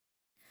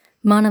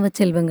மாணவ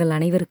செல்வங்கள்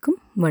அனைவருக்கும்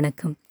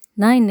வணக்கம்.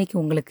 நான் இன்னைக்கு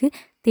உங்களுக்கு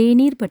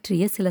தேநீர்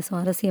பற்றிய சில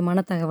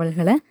சுவாரஸ்யமான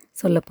தகவல்களை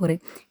சொல்ல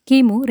போகிறேன்.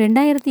 கிமு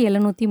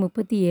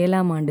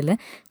 2737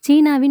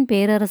 சீனாவின்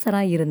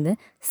பேரரசராக இருந்த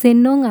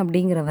சென்னோங்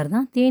அப்படிங்கிறவர்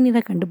தான்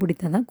தேநீரை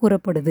கண்டுபிடித்ததாக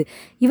கூறப்படுது.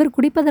 இவர்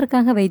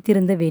குடிப்பதற்காக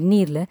வைத்திருந்த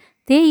வெந்நீரில்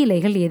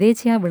தேயிலைகள்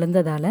எதேச்சையாக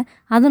விழுந்ததால்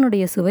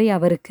அதனுடைய சுவை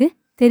அவருக்கு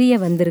தெரிய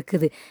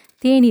வந்திருக்குது.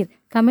 தேநீர்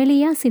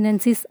கமெலியா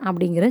சினென்சிஸ்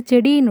அப்படிங்கிற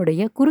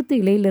செடியினுடைய குருத்து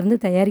இலையிலிருந்து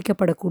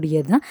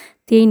தயாரிக்கப்படக்கூடியது தான்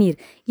தேநீர்.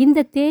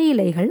 இந்த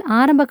தேயிலைகள்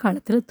ஆரம்ப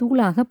காலத்தில்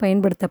தூளாக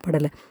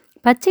பயன்படுத்தப்படலை.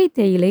 பச்சை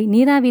தேயிலை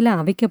நீராவியில்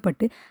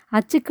அவிக்கப்பட்டு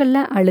அச்சுக்கல்ல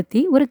அழுத்தி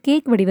ஒரு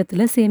கேக்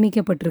வடிவத்தில்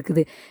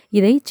சேமிக்கப்பட்டிருக்குது.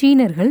 இதை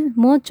சீனர்கள்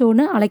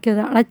மோச்சோன்னு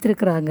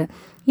அழைத்திருக்கிறாங்க.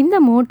 இந்த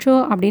மோச்சோ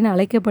அப்படின்னு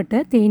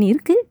அழைக்கப்பட்ட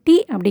தேநீருக்கு டீ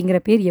அப்படிங்கிற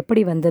பேர்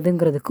எப்படி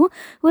வந்ததுங்கிறதுக்கும்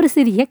ஒரு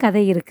சிறிய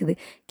கதை இருக்குது.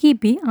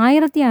 கிபி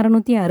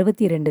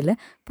 1662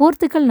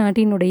 போர்த்துகல்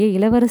நாட்டினுடைய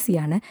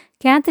இளவரசியான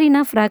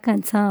கேத்ரினா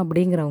ஃப்ராகன்சா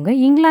அப்படிங்கிறவங்க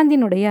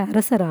இங்கிலாந்தினுடைய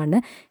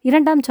அரசரான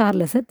 2ஆம்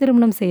சார்லஸை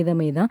திருமணம்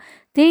செய்தமை தான்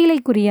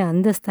தேயிலைக்குரிய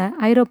அந்தஸ்தை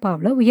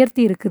ஐரோப்பாவில்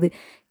உயர்த்தி இருக்குது.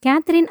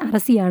 கேத்ரின்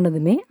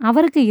அரசியானதுமே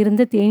அவருக்கு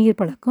இருந்த தேநீர்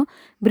பழக்கம்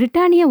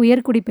பிரிட்டானிய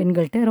உயர்குடி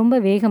பெண்கள்கிட்ட ரொம்ப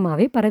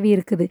வேகமாகவே பரவி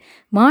இருக்குது.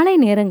 மாலை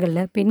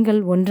நேரங்களில்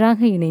பெண்கள்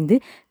ஒன்றாக இணைந்து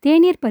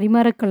தேநீர்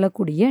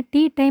பரிமாறக்கொள்ளக்கூடிய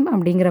டீ டைம்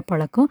அப்படிங்கிற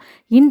பழக்கம்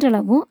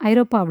இன்றளவும்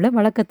ஐரோப்பாவில்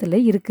வழக்கத்தில்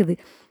இருக்குது.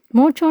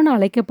 மோச்சோன்னு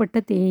அழைக்கப்பட்ட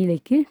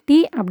தேயிலைக்கு டீ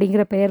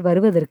அப்படிங்கிற பெயர்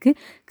வருவதற்கு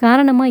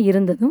காரணமாக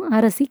இருந்ததும்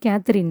அரசி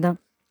கேத்தரின் தான்.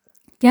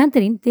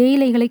 கேத்தரின்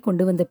தேயிலைகளை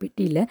கொண்டு வந்த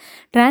பெட்டியில்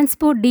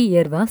டிரான்ஸ்போர்ட் டி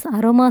எர்வாஸ்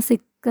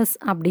அரோமாசிக்கஸ்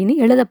அப்படின்னு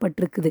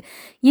எழுதப்பட்டிருக்குது.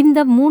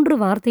 இந்த 3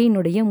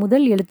 வார்த்தையினுடைய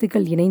முதல்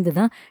எழுத்துக்கள் இணைந்து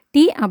தான்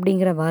டீ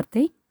அப்படிங்கிற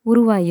வார்த்தை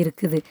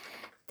உருவாகியிருக்குது.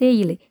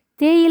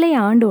 தேயிலை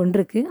ஆண்டு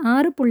ஒன்றுக்கு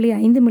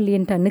 6.5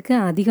 மில்லியன் டன்னுக்கு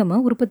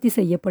அதிகமாக உற்பத்தி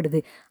செய்யப்படுது.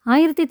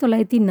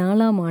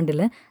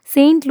 1904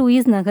 செயின்ட்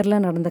லூயிஸ்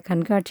நகரில் நடந்த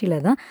கண்காட்சியில்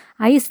தான்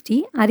ஐஸ் டீ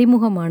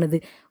அறிமுகமானது.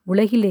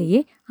 உலகிலேயே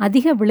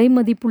அதிக விலை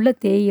மதிப்புள்ள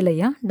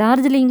தேயிலையாக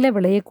டார்ஜிலிங்கில்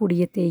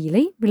விளையக்கூடிய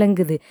தேயிலை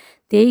விளங்குது.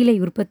 தேயிலை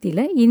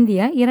உற்பத்தியில்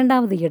இந்தியா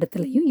 2வது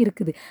இடத்துலையும்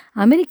இருக்குது.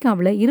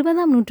 அமெரிக்காவில்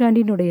 20ஆம்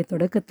நூற்றாண்டினுடைய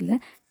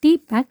தொடக்கத்தில் டீ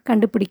பேக்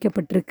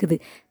கண்டுபிடிக்கப்பட்டிருக்குது.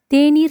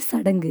 தேநீர்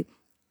சடங்கு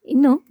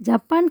இன்னும்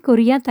ஜப்பான்,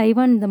 கொரியா,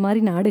 தைவான் இந்த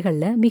மாதிரி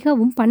நாடுகளில்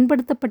மிகவும்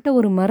பண்படுத்தப்பட்ட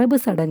ஒரு மரபு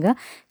சடங்காக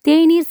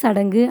தேநீர்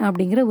சடங்கு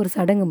அப்படிங்கிற ஒரு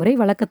சடங்கு முறை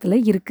வழக்கத்தில்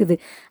இருக்குது.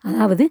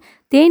 அதாவது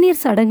தேநீர்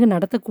சடங்கு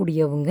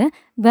நடத்தக்கூடியவங்க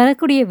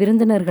வரக்கூடிய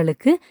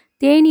விருந்தினர்களுக்கு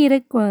தேநீரை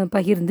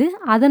பகிர்ந்து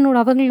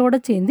அவங்களோட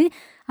சேர்ந்து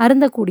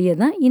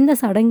அருந்தக்கூடியதான் இந்த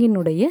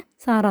சடங்கினுடைய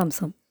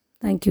சாராம்சம்.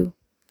 தேங்க்யூ.